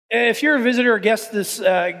If you're a visitor or guest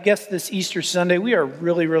this Easter Sunday, we are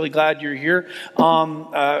really, really glad you're here.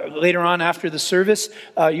 Later on after the service,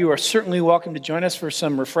 you are certainly welcome to join us for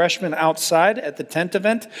some refreshment outside at the tent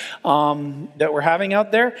event that we're having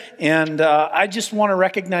out there. And I just want to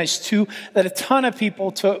recognize, too, that a ton of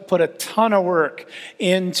people put a ton of work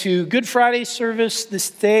into Good Friday service, this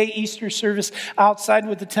day, Easter service, outside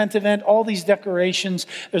with the tent event, all these decorations.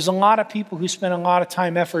 There's a lot of people who spend a lot of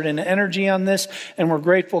time, effort, and energy on this, and we're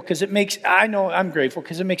grateful. Because I'm grateful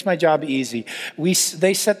because it makes my job easy. They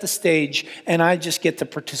set the stage, and I just get to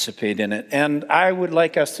participate in it. And I would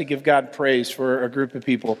like us to give God praise for a group of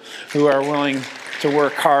people who are willing to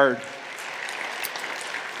work hard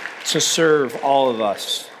to serve all of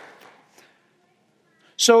us.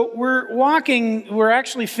 So we're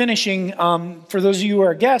actually finishing, for those of you who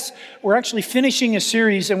are guests, we're actually finishing a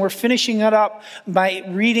series, and we're finishing it up by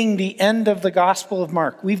reading the end of the Gospel of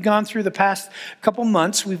Mark. We've gone through the past couple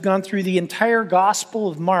months, we've gone through the entire Gospel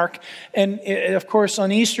of Mark, and of course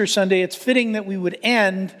on Easter Sunday, it's fitting that we would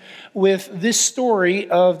end with this story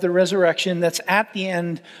of the resurrection that's at the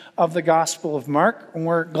end of the Gospel of Mark. And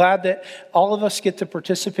we're glad that all of us get to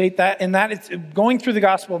participate in that. It's, going through the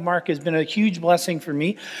Gospel of Mark has been a huge blessing for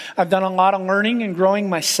me. I've done a lot of learning and growing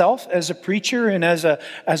myself as a preacher and as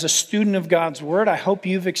a student of God's Word. I hope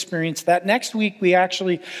you've experienced that. Next week, we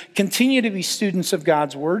actually continue to be students of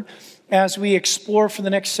God's Word as we explore for the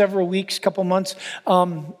next several weeks, couple months,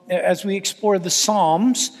 as we explore the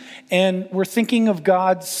Psalms. And we're thinking of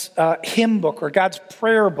God's hymn book or God's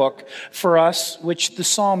prayer book for us, which the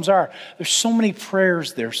Psalms are. There's so many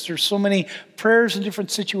prayers there. There's so many prayers in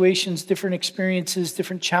different situations, different experiences,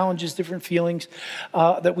 different challenges, different feelings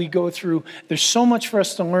that we go through. There's so much for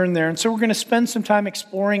us to learn there. And so we're going to spend some time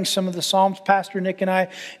exploring some of the Psalms, Pastor Nick and I,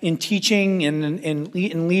 in teaching and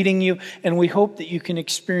in leading you. And we hope that you can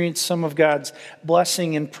experience some of God's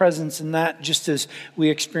blessing and presence in that, just as we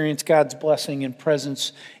experience God's blessing and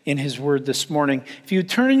presence in His Word this morning. If you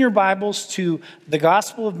turn in your Bibles to the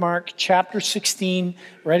Gospel of Mark, chapter 16,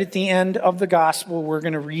 right at the end of the Gospel, we're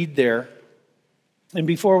going to read there. And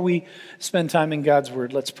before we spend time in God's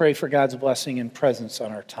Word, let's pray for God's blessing and presence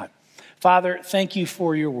on our time. Father, thank you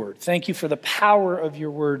for your Word. Thank you for the power of your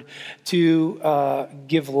Word to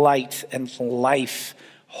give light and life,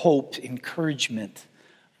 hope, encouragement,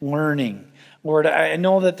 learning. Lord, I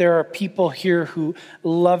know that there are people here who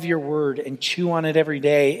love your Word and chew on it every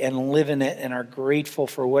day and live in it and are grateful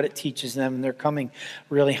for what it teaches them. And they're coming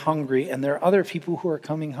really hungry. And there are other people who are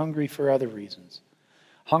coming hungry for other reasons.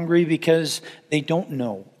 Hungry because they don't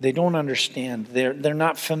know, they don't understand, they're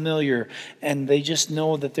not familiar, and they just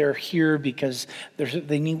know that they're here because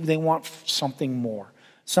they want something more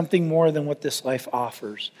than what this life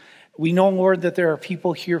offers. We know, Lord, that there are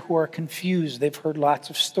people here who are confused. They've heard lots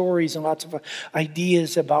of stories and lots of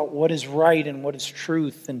ideas about what is right and what is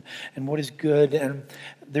truth and what is good, and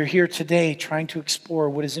they're here today trying to explore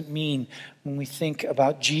what does it mean when we think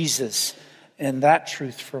about Jesus and that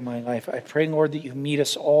truth for my life. I pray, Lord, that you meet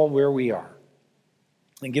us all where we are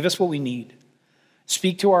and give us what we need.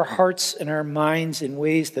 Speak to our hearts and our minds in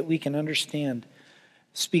ways that we can understand.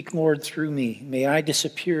 Speak, Lord, through me. May I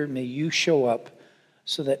disappear. May you show up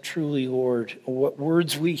so that truly, Lord, what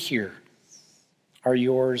words we hear are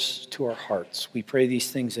yours to our hearts. We pray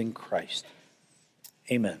these things in Christ.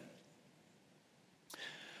 Amen.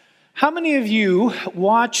 How many of you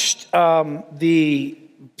watched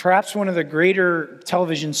perhaps one of the greater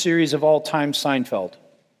television series of all time, Seinfeld?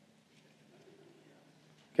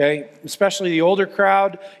 Okay, especially the older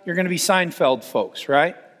crowd, you're going to be Seinfeld folks,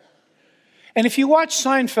 right? And if you watch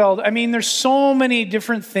Seinfeld, I mean, there's so many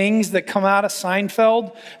different things that come out of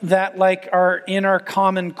Seinfeld that are in our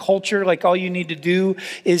common culture. Like all you need to do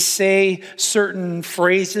is say certain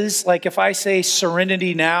phrases. Like if I say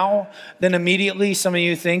Serenity Now, then immediately some of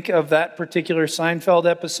you think of that particular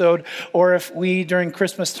Seinfeld episode. Or if we during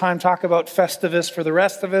Christmas time talk about Festivus for the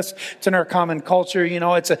rest of us, it's in our common culture. You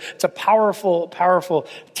know, it's a powerful, powerful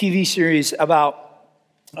TV series about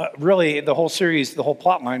really, the whole series, the whole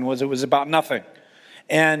plot line was it was about nothing.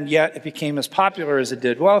 And yet it became as popular as it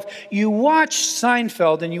did. Well, if you watched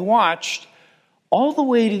Seinfeld and you watched all the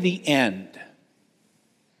way to the end,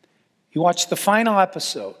 you watched the final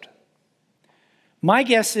episode, my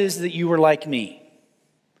guess is that you were like me.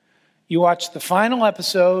 You watched the final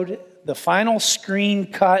episode, the final screen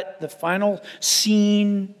cut, the final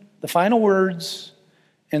scene, the final words,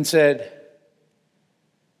 and said,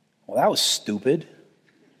 well, that was stupid.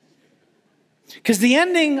 Because the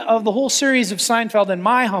ending of the whole series of Seinfeld, in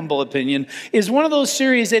my humble opinion, is one of those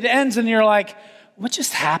series, it ends and you're like, what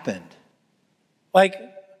just happened? Like,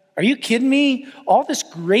 Are you kidding me? All this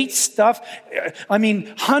great stuff. I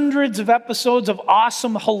mean, hundreds of episodes of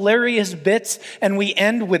awesome, hilarious bits, and we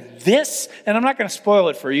end with this. And I'm not going to spoil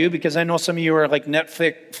it for you because I know some of you are like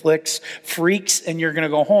Netflix freaks, and you're going to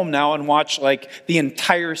go home now and watch like the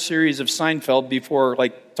entire series of Seinfeld before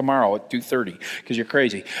like tomorrow at 2:30 because you're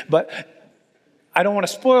crazy. But I don't want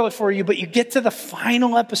to spoil it for you, but you get to the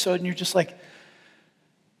final episode and you're just like,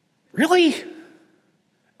 really?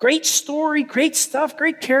 Great story, great stuff,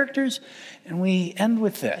 great characters, and we end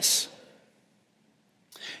with this.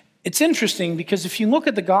 It's interesting because if you look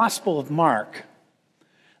at the Gospel of Mark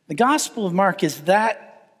is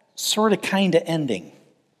that sort of kind of ending.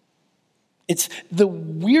 It's the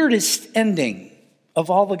weirdest ending of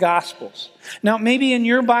all the Gospels. Now, maybe in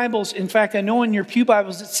your Bibles, in fact, I know in your pew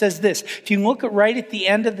Bibles it says this. If you look right at the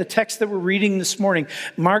end of the text that we're reading this morning,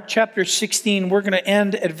 Mark chapter 16, we're going to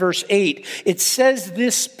end at verse 8. It says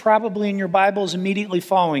this probably in your Bibles immediately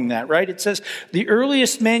following that, right? It says, the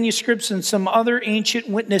earliest manuscripts and some other ancient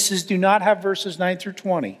witnesses do not have verses 9 through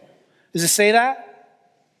 20. Does it say that?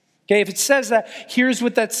 Okay, if it says that, here's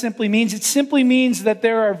what that simply means. It simply means that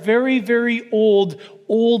there are very, very old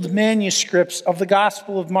manuscripts of the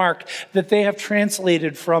Gospel of Mark that they have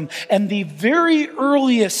translated from. And the very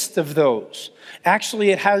earliest of those,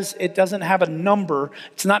 actually it doesn't have a number.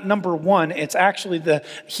 It's not number 1. It's actually the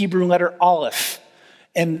Hebrew letter Aleph.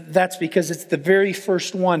 And that's because it's the very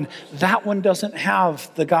first one. That one doesn't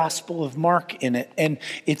have the Gospel of Mark in it. And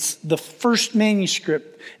it's the first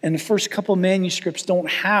manuscript, and the first couple manuscripts don't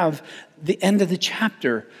have the end of the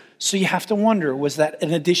chapter. So you have to wonder, was that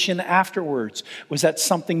an addition afterwards? Was that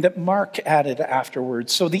something that Mark added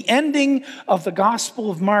afterwards? So the ending of the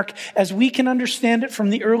Gospel of Mark, as we can understand it from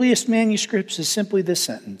the earliest manuscripts, is simply this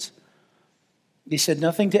sentence. They said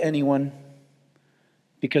nothing to anyone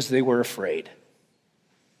because they were afraid.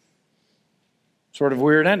 Sort of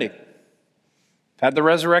weird ending. Had the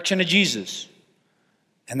resurrection of Jesus.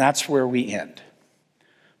 And that's where we end.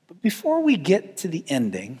 But before we get to the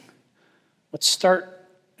ending, let's start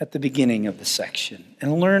at the beginning of the section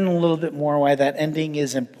and learn a little bit more why that ending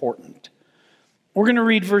is important. We're going to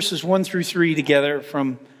read verses 1 through 3 together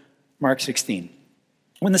from Mark 16.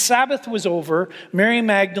 When the Sabbath was over, Mary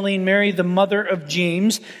Magdalene, Mary the mother of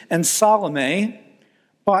James, and Salome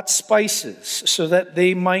bought spices so that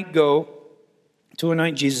they might go to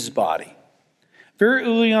anoint Jesus' body. Very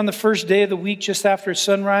early on the first day of the week, just after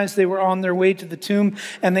sunrise, they were on their way to the tomb,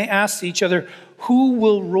 and they asked each other, who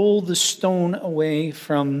will roll the stone away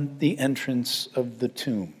from the entrance of the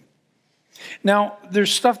tomb? Now,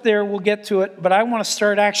 there's stuff there, we'll get to it, but I want to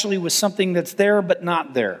start actually with something that's there but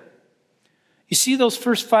not there. You see those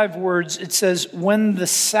first 5 words, it says, when the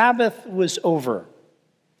Sabbath was over.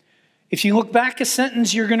 If you look back a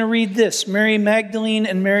sentence, you're going to read this. Mary Magdalene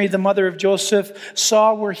and Mary, the mother of Joseph,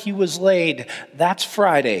 saw where he was laid. That's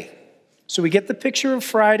Friday. So we get the picture of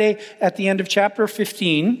Friday at the end of chapter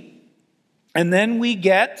 15. And then we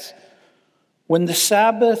get, when the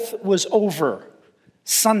Sabbath was over,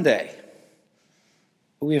 Sunday.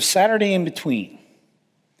 We have Saturday in between.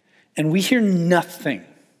 And we hear nothing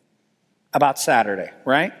about Saturday,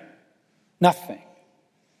 right? Nothing.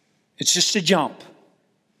 It's just a jump.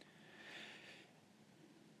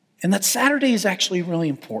 And that Saturday is actually really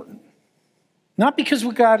important. Not because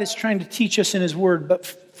what God is trying to teach us in his word, but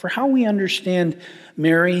for how we understand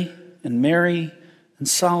Mary and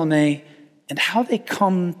Salome and how they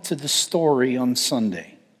come to the story on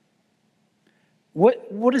Sunday.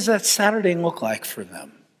 What does that Saturday look like for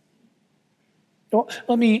them? Well,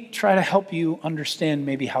 let me try to help you understand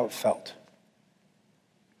maybe how it felt.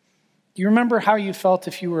 Do you remember how you felt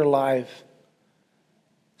if you were alive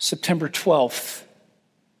September 12th,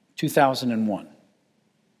 2001?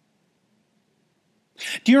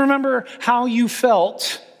 Do you remember how you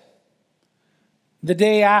felt the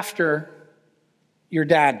day after your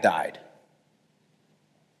dad died?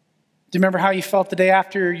 Do you remember how you felt the day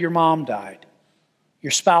after your mom died,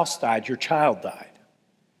 your spouse died, your child died?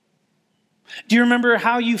 Do you remember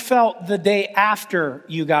how you felt the day after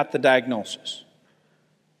you got the diagnosis?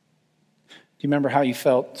 Do you remember how you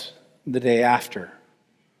felt the day after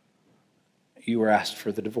you were asked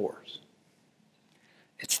for the divorce?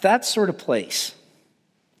 It's that sort of place.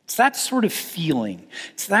 It's that sort of feeling.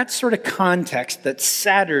 It's that sort of context that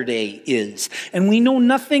Saturday is. And we know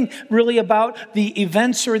nothing really about the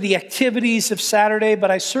events or the activities of Saturday,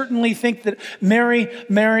 but I certainly think that Mary,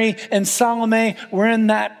 and Salome were in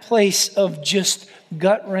that place of just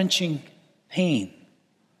gut-wrenching pain.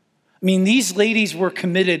 I mean, these ladies were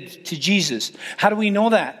committed to Jesus. How do we know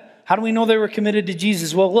that? How do we know they were committed to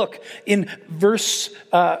Jesus? Well, look, in verse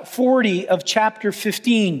 40 of chapter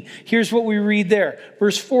 15, here's what we read there.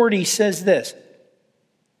 Verse 40 says this.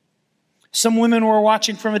 Some women were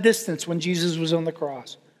watching from a distance when Jesus was on the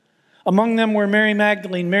cross. Among them were Mary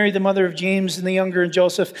Magdalene, Mary the mother of James and the younger, and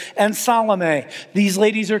Joseph, and Salome. These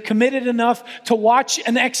ladies are committed enough to watch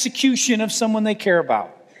an execution of someone they care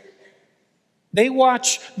about. They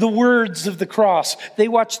watch the words of the cross. They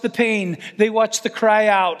watch the pain. They watch the cry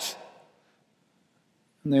out.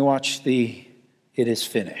 And they watch the "it is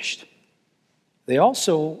finished." They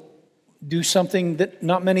also do something that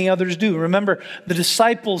not many others do. Remember, the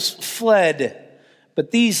disciples fled.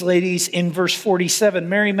 But these ladies in verse 47,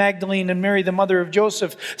 Mary Magdalene and Mary the mother of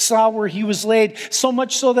Joseph, saw where he was laid, so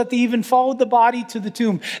much so that they even followed the body to the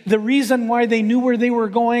tomb. The reason why they knew where they were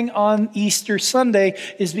going on Easter Sunday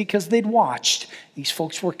is because they'd watched. These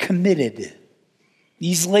folks were committed.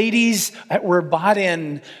 These ladies were bought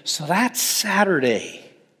in. So that's Saturday.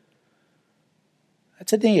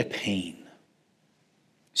 That's a day of pain.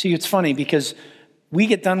 See, it's funny because we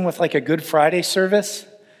get done with like a Good Friday service,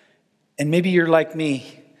 and maybe you're like me.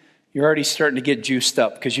 You're already starting to get juiced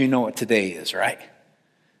up because you know what today is, right?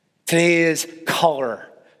 Today is color.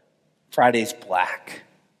 Friday's black.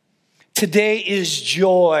 Today is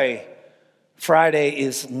joy. Friday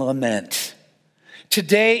is lament.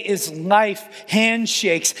 Today is life,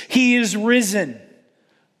 handshakes. He is risen.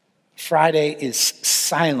 Friday is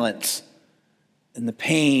silence and the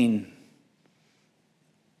pain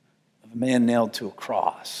of a man nailed to a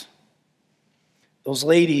cross. Those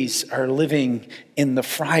ladies are living in the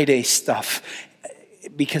Friday stuff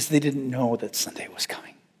because they didn't know that Sunday was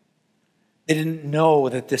coming. They didn't know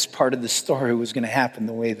that this part of the story was going to happen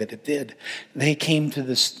the way that it did. They came to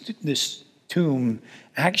this tomb.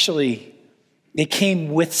 Actually, they came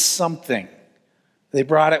with something. They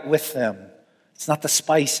brought it with them. It's not the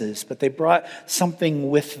spices, but they brought something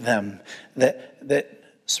with them that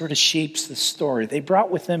sort of shapes the story. They brought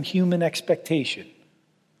with them human expectation.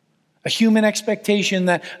 A human expectation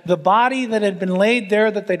that the body that had been laid there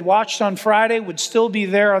that they'd watched on Friday would still be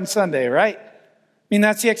there on Sunday, right? I mean,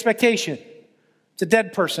 that's the expectation. It's a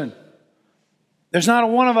dead person. There's not a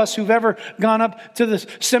one of us who've ever gone up to the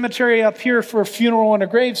cemetery up here for a funeral on a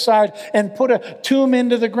graveside and put a tomb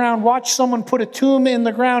into the ground, watched someone put a tomb in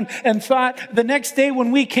the ground and thought the next day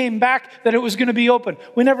when we came back that it was going to be open.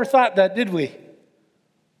 We never thought that, did we?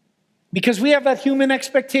 Because we have that human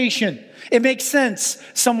expectation. It makes sense.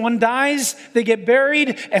 Someone dies, they get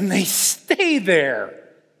buried, and they stay there.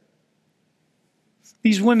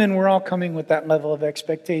 These women were all coming with that level of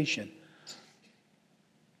expectation.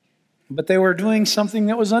 But they were doing something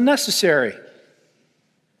that was unnecessary,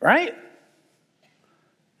 right?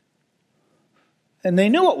 And they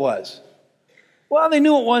knew it was. Well, they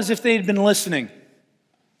knew it was if they had been listening.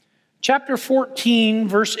 Chapter 14,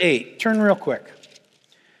 verse 8. Turn real quick.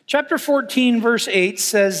 Chapter 14, verse 8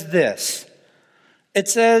 says this.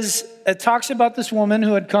 It talks about this woman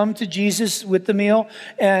who had come to Jesus with the meal,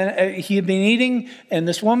 and he had been eating, and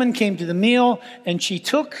this woman came to the meal, and she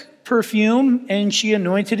took perfume, and she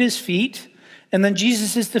anointed his feet. And then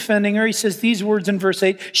Jesus is defending her. He says these words in verse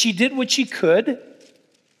 8, "She did what she could.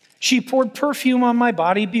 She poured perfume on my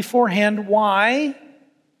body beforehand." Why?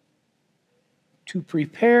 "To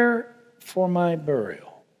prepare for my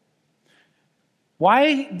burial."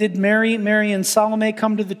 Why did Mary, and Salome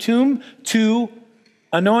come to the tomb? To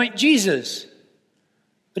anoint Jesus.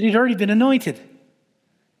 But he'd already been anointed.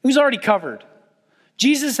 He was already covered.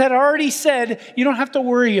 Jesus had already said, you don't have to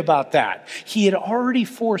worry about that. He had already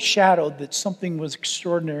foreshadowed that something was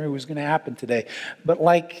extraordinary was going to happen today. But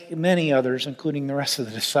like many others, including the rest of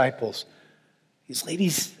the disciples, these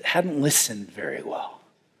ladies hadn't listened very well.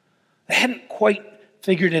 They hadn't quite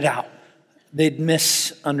figured it out. They'd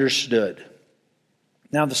misunderstood.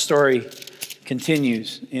 Now the story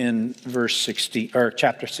continues in verse 16 or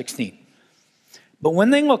chapter 16. But when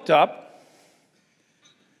they looked up,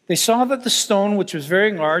 they saw that the stone, which was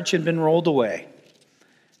very large, had been rolled away.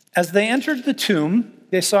 As they entered the tomb,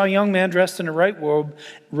 they saw a young man dressed in a white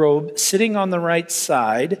robe sitting on the right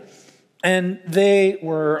side, and they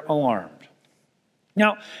were alarmed.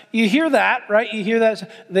 Now, you hear that, right? You hear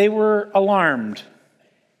that. They were alarmed.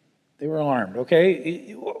 They were alarmed,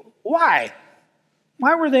 okay? Why?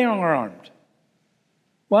 Why were they alarmed?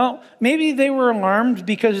 Well, maybe they were alarmed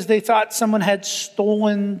because they thought someone had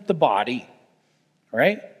stolen the body,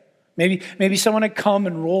 right? Maybe someone had come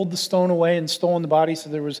and rolled the stone away and stolen the body so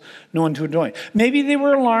there was no one to anoint. Maybe they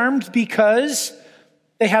were alarmed because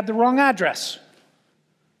they had the wrong address.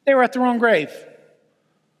 They were at the wrong grave.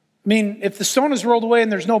 I mean, if the stone is rolled away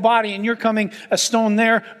and there's no body and you're coming a stone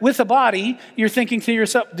there with a body, you're thinking to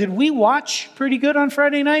yourself, did we watch pretty good on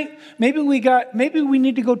Friday night? Maybe we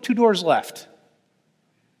need to go 2 doors left.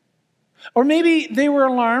 Or maybe they were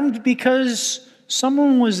alarmed because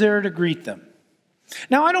someone was there to greet them.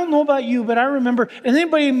 Now, I don't know about you, but I remember, and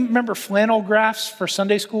anybody remember flannel graphs for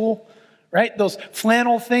Sunday school? Right? Those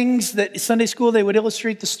flannel things that Sunday school, they would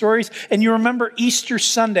illustrate the stories. And you remember Easter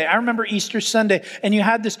Sunday. I remember Easter Sunday. And you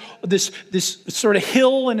had this sort of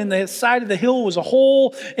hill, and in the side of the hill was a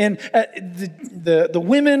hole. And the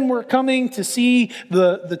women were coming to see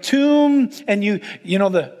the tomb. And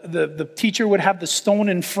the teacher would have the stone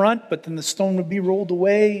in front, but then the stone would be rolled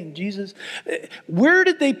away. And Jesus, where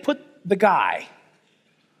did they put the guy?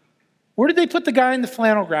 Where did they put the guy in the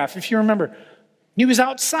flannel graph, if you remember? He was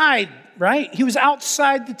outside, right? He was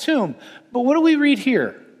outside the tomb. But what do we read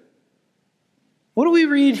here? What do we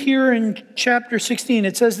read here in chapter 16?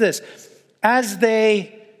 It says this: as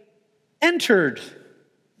they entered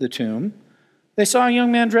the tomb, they saw a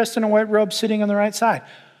young man dressed in a white robe sitting on the right side.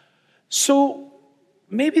 So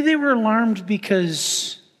maybe they were alarmed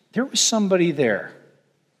because there was somebody there.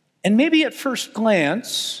 And maybe at first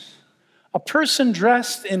glance, a person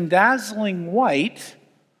dressed in dazzling white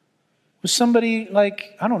was somebody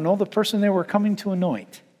like, I don't know, the person they were coming to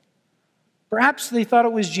anoint. Perhaps they thought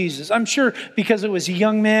it was Jesus. I'm sure because it was a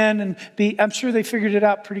young man, and I'm sure they figured it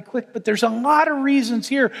out pretty quick. But there's a lot of reasons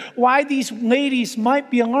here why these ladies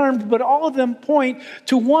might be alarmed, but all of them point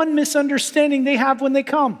to one misunderstanding they have when they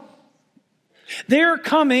come. They're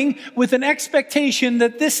coming with an expectation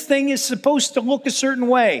that this thing is supposed to look a certain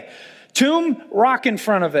way. Tomb, rock in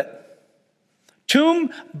front of it.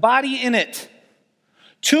 Tomb, body in it.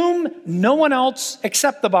 Tomb, no one else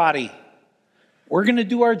except the body. We're going to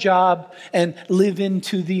do our job and live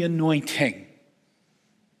into the anointing.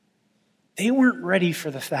 They weren't ready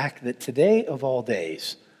for the fact that today of all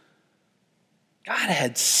days, God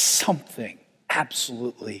had something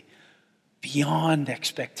absolutely beyond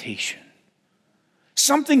expectation.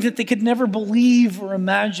 Something that they could never believe or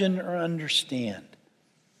imagine or understand.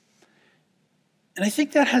 And I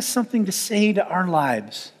think that has something to say to our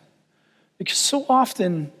lives. Because so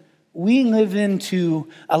often we live into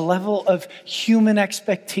a level of human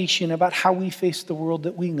expectation about how we face the world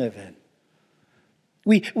that we live in.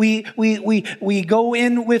 We go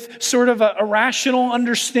in with sort of a rational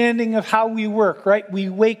understanding of how we work, right? We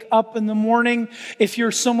wake up in the morning. If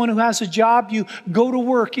you're someone who has a job, you go to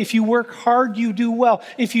work. If you work hard, you do well.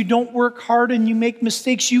 If you don't work hard and you make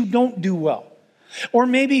mistakes, you don't do well. Or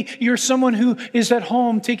maybe you're someone who is at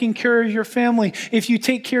home taking care of your family. If you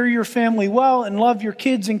take care of your family well and love your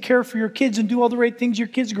kids and care for your kids and do all the right things, your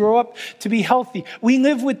kids grow up to be healthy. We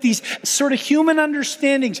live with these sort of human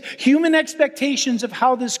understandings, human expectations of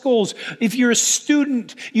how this goes. If you're a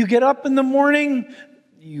student, you get up in the morning,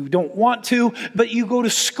 you don't want to, but you go to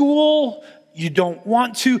school, you don't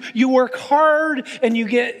want to. You work hard and you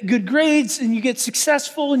get good grades and you get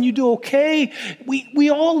successful and you do okay. We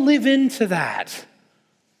all live into that.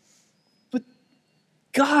 But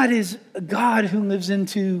God is a God who lives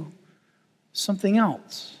into something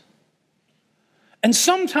else. And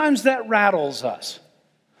sometimes that rattles us.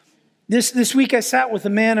 This week I sat with a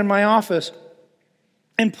man in my office.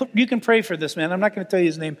 And you can pray for this man. I'm not going to tell you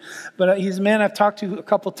his name, but he's a man I've talked to a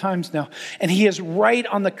couple times now. And he is right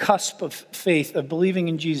on the cusp of faith, of believing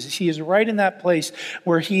in Jesus. He is right in that place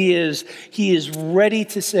where he is ready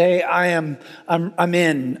to say, I'm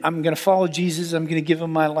in. I'm going to follow Jesus. I'm going to give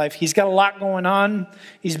him my life. He's got a lot going on.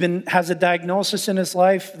 Has a diagnosis in his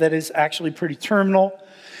life that is actually pretty terminal.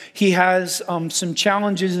 He has some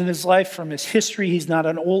challenges in his life from his history. He's not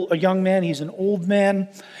a young man. He's an old man.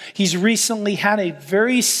 He's recently had a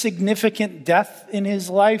very significant death in his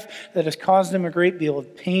life that has caused him a great deal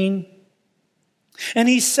of pain. And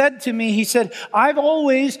he said to me, I've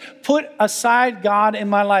always put aside God in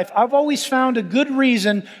my life. I've always found a good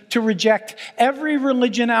reason to reject every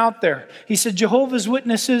religion out there. He said, Jehovah's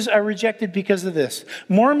Witnesses, I rejected because of this.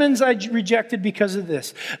 Mormons, I rejected because of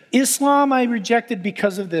this. Islam, I rejected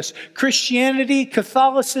because of this. Christianity,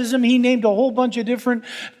 Catholicism, he named a whole bunch of different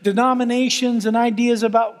denominations and ideas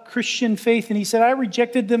about Christian faith. And he said, I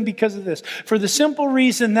rejected them because of this. For the simple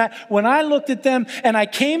reason that when I looked at them and I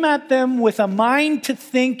came at them with a mind to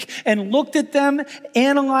think and looked at them,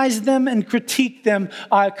 analyzed them, and critiqued them,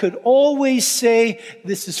 I could always say,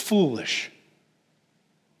 this is foolish.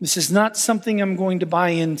 This is not something I'm going to buy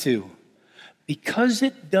into because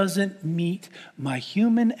it doesn't meet my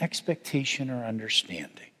human expectation or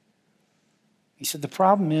understanding. He said, the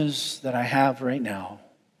problem is that I have right now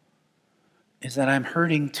is that I'm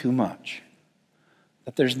hurting too much,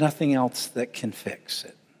 that there's nothing else that can fix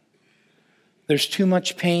it. There's too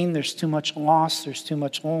much pain, there's too much loss, there's too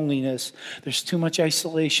much loneliness, there's too much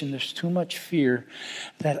isolation, there's too much fear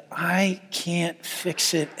that I can't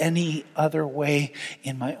fix it any other way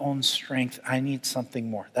in my own strength. I need something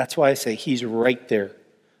more. That's why I say he's right there.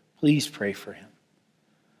 Please pray for him,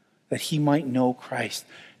 that he might know Christ.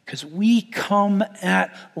 Because we come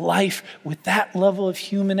at life with that level of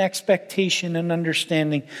human expectation and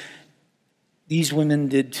understanding. These women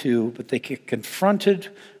did too, but they get confronted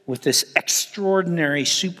with this extraordinary,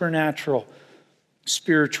 supernatural,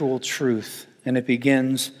 spiritual truth. And it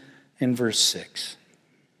begins in verse 6.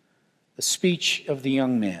 The speech of the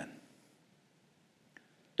young man.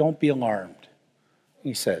 Don't be alarmed,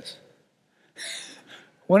 he says.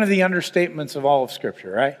 One of the understatements of all of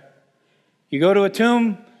Scripture, right? You go to a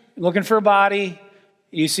tomb looking for a body,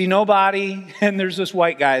 you see no body, and there's this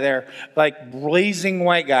white guy there, like blazing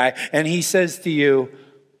white guy, and he says to you,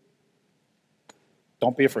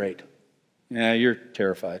 don't be afraid. Yeah, you're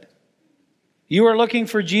terrified. You are looking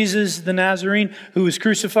for Jesus the Nazarene who was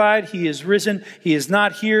crucified. He is risen. He is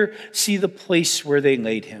not here. See the place where they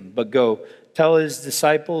laid him. But go, tell his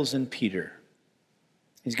disciples and Peter.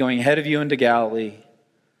 He's going ahead of you into Galilee.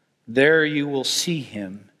 There you will see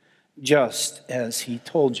him just as he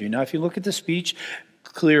told you. Now, if you look at the speech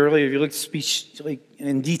clearly, if you look at the speech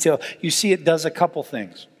in detail, you see it does a couple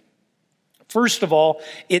things. First of all,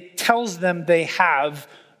 it tells them they have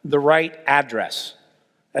the right address.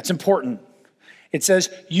 That's important. It says,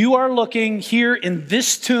 you are looking here in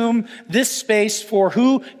this tomb, this space for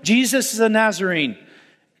who? Jesus the Nazarene.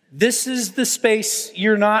 This is the space.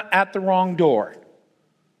 You're not at the wrong door.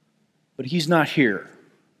 But he's not here.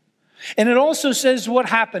 And it also says what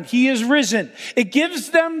happened. He is risen. It gives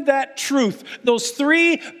them that truth. Those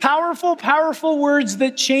three powerful, powerful words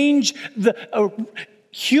that change the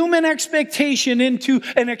human expectation into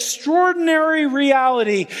an extraordinary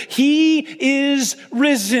reality. He is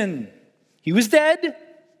risen. He was dead.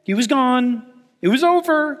 He was gone. It was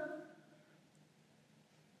over.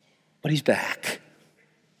 But he's back.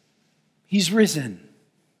 He's risen.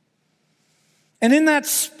 And in that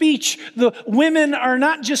speech, the women are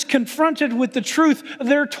not just confronted with the truth,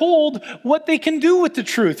 they're told what they can do with the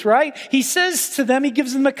truth, right? He says to them, he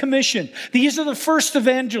gives them a commission. These are the first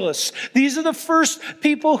evangelists. These are the first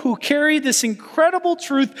people who carry this incredible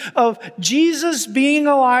truth of Jesus being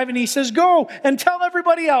alive. And he says, go and tell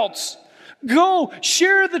everybody else. Go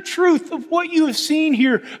share the truth of what you have seen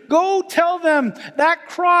here. Go tell them that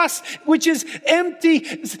cross, which is empty,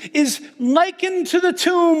 is likened to the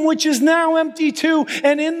tomb, which is now empty too.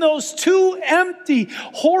 And in those two empty,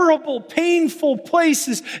 horrible, painful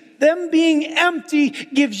places, them being empty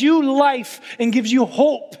gives you life and gives you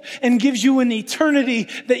hope and gives you an eternity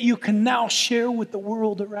that you can now share with the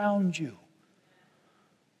world around you.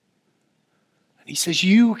 He says,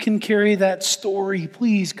 you can carry that story.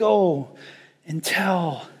 Please go and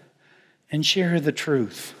tell and share the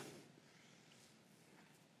truth.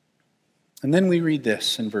 And then we read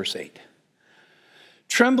this in verse 8.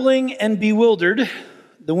 Trembling and bewildered,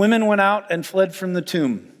 the women went out and fled from the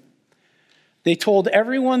tomb. They told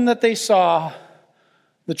everyone that they saw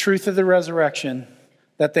the truth of the resurrection,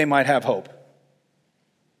 that they might have hope.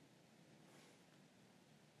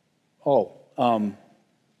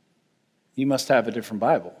 You must have a different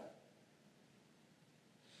Bible.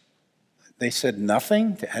 They said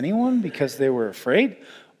nothing to anyone because they were afraid.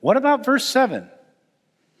 What about verse 7?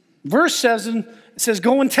 Verse 7 says,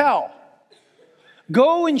 go and tell.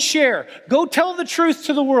 Go and share. Go tell the truth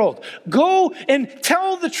to the world. Go and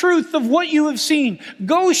tell the truth of what you have seen.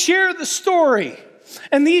 Go share the story.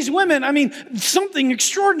 And these women, something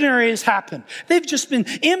extraordinary has happened. They've just been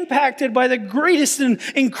impacted by the greatest and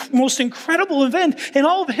most incredible event in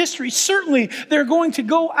all of history. Certainly, they're going to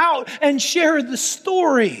go out and share the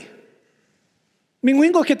story.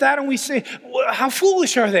 We look at that and we say, how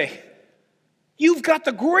foolish are they? You've got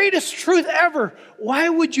the greatest truth ever. Why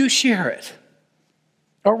would you share it?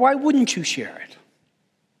 Or why wouldn't you share it?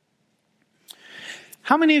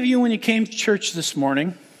 How many of you, when you came to church this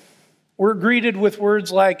morning, were greeted with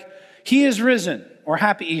words like, he is risen, or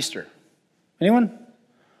happy Easter? Anyone?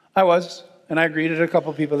 I was, and I greeted a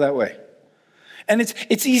couple people that way. And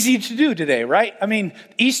it's easy to do today, right?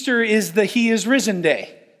 Easter is the he is risen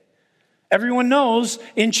day. Everyone knows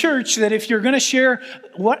in church that if you're going to share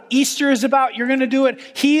what Easter is about, you're going to do it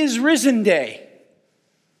he is risen day.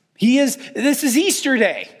 This is Easter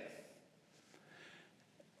day.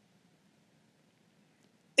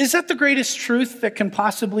 Is that the greatest truth that can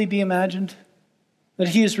possibly be imagined? That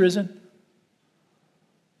he is risen?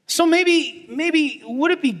 So maybe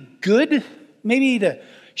would it be good maybe to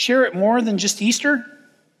share it more than just Easter?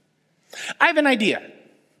 I have an idea.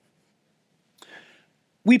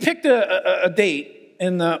 We picked a date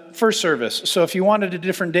in the first service. So if you wanted a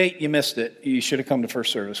different date, you missed it. You should have come to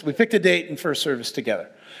first service. We picked a date in first service together.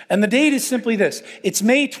 And the date is simply this. It's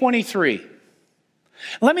May 23.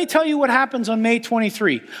 Let me tell you what happens on May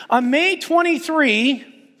 23. On May 23,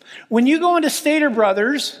 when you go into Stater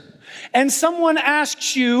Brothers and someone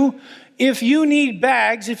asks you if you need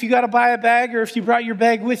bags, if you got to buy a bag or if you brought your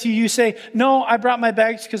bag with you, you say, no, I brought my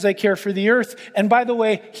bags because I care for the earth. And by the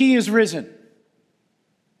way, he is risen.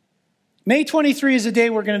 May 23 is the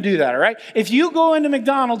day we're going to do that, all right? If you go into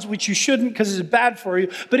McDonald's, which you shouldn't because it's bad for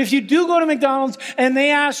you, but if you do go to McDonald's and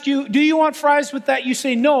they ask you, do you want fries with that? You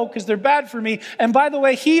say no because they're bad for me. And by the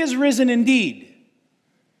way, he is risen indeed.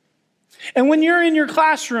 And when you're in your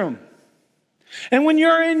classroom, and when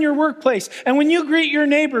you're in your workplace, and when you greet your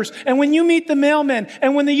neighbors, and when you meet the mailman,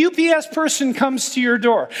 and when the UPS person comes to your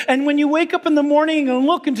door, and when you wake up in the morning and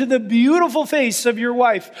look into the beautiful face of your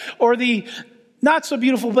wife or the not so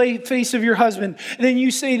beautiful face of your husband, then you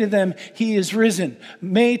say to them, he is risen.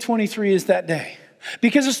 May 23 is that day.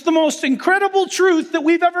 Because it's the most incredible truth that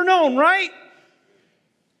we've ever known, right?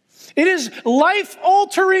 It is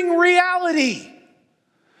life-altering reality.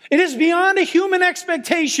 It is beyond a human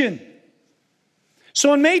expectation.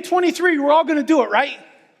 So on May 23, we're all going to do it, right?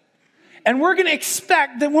 And we're going to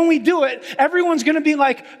expect that when we do it, everyone's going to be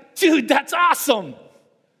like, dude, that's awesome.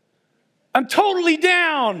 I'm totally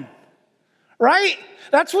down. Right?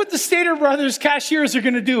 That's what the Stater Brothers cashiers are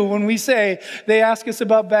going to do when we say, they ask us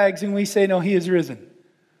about bags and we say, no, he is risen.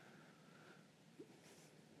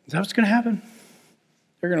 Is that what's going to happen?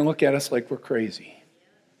 They're going to look at us like we're crazy.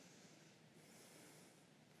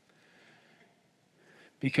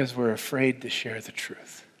 Because we're afraid to share the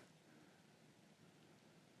truth.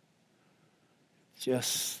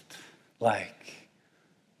 Just like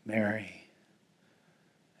Mary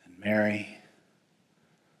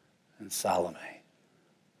and Salome.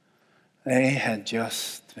 They had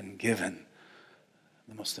just been given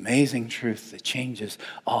the most amazing truth that changes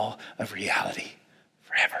all of reality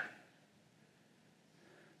forever.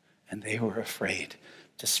 And they were afraid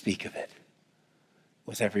to speak of it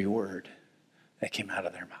with every word that came out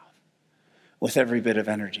of their mouth, with every bit of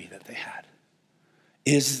energy that they had.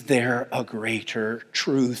 Is there a greater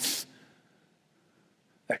truth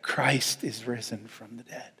that Christ is risen from the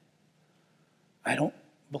dead? I don't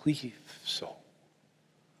believe so.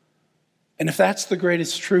 And if that's the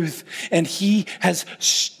greatest truth, and he has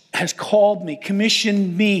called me,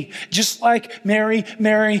 commissioned me, just like Mary,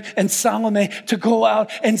 and Salome, to go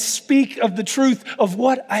out and speak of the truth of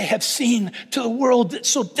what I have seen to the world that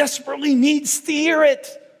so desperately needs to hear it,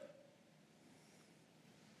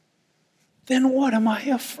 then what am I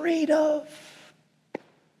afraid of?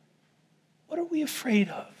 What are we afraid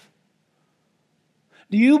of?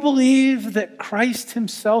 Do you believe that Christ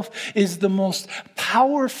himself is the most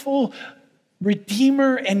powerful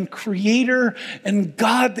Redeemer and Creator and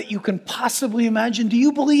God that you can possibly imagine? Do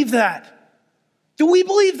you believe that? Do we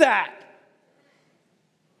believe that?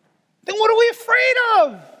 Then what are we afraid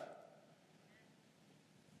of?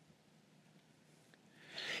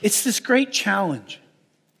 It's this great challenge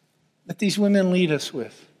that these women lead us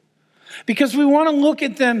with. Because we want to look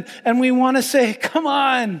at them and we want to say, come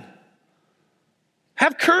on.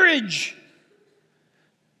 Have courage.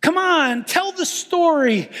 Come on, tell the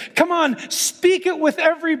story. Come on, speak it with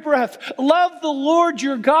every breath. Love the Lord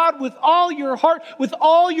your God with all your heart, with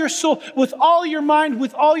all your soul, with all your mind,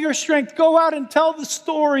 with all your strength. Go out and tell the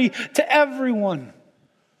story to everyone.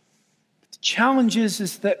 The challenge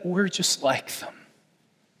is that we're just like them.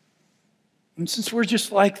 And since we're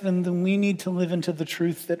just like them, then we need to live into the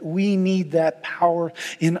truth that we need that power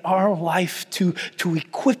in our life to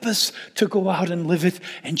equip us to go out and live it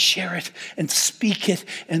and share it and speak it.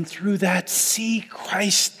 And through that, see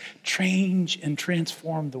Christ change and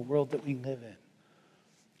transform the world that we live in.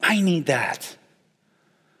 I need that.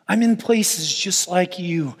 I'm in places just like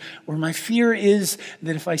you where my fear is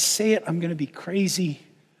that if I say it, I'm going to be crazy.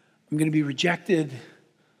 I'm going to be rejected.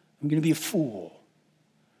 I'm going to be a fool.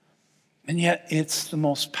 And yet, it's the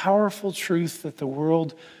most powerful truth that the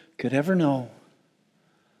world could ever know.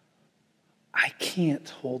 I can't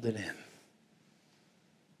hold it in.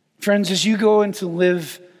 Friends, as you go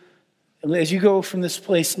from this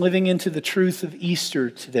place living into the truth of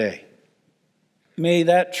Easter today, may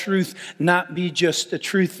that truth not be just a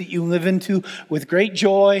truth that you live into with great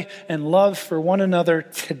joy and love for one another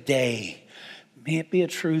today. May it be a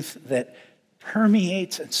truth that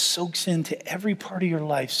permeates and soaks into every part of your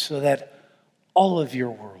life so that all of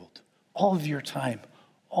your world, all of your time,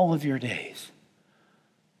 all of your days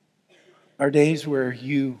are days where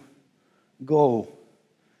you go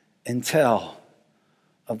and tell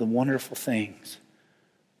of the wonderful things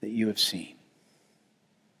that you have seen.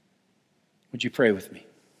 Would you pray with me?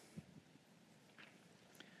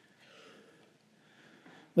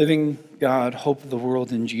 Living God, hope of the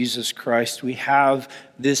world in Jesus Christ, we have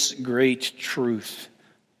this great truth,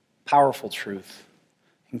 powerful truth,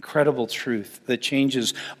 incredible truth that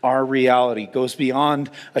changes our reality, goes beyond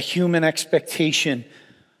a human expectation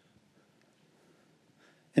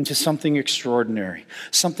into something extraordinary,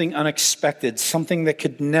 something unexpected, something that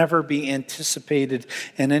could never be anticipated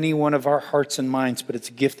in any one of our hearts and minds, but it's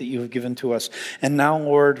a gift that you have given to us. And now,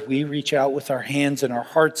 Lord, we reach out with our hands and our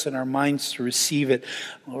hearts and our minds to receive it.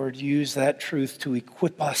 Lord, use that truth to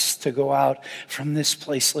equip us to go out from this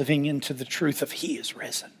place living into the truth of He is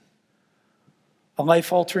risen. A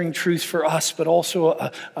life-altering truth for us, but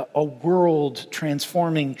also a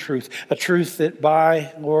world-transforming truth. A truth that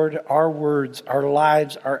by, Lord, our words, our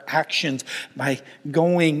lives, our actions, by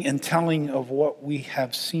going and telling of what we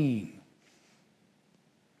have seen,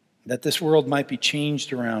 that this world might be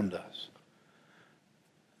changed around us.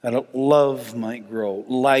 That love might grow,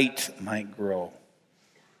 light might grow,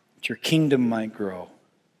 that your kingdom might grow.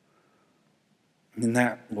 And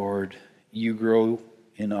that, Lord, you grow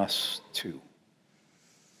in us too.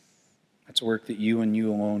 That's a work that you and you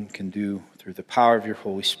alone can do through the power of your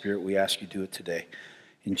Holy Spirit. We ask you to do it today.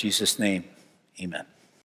 In Jesus' name, amen.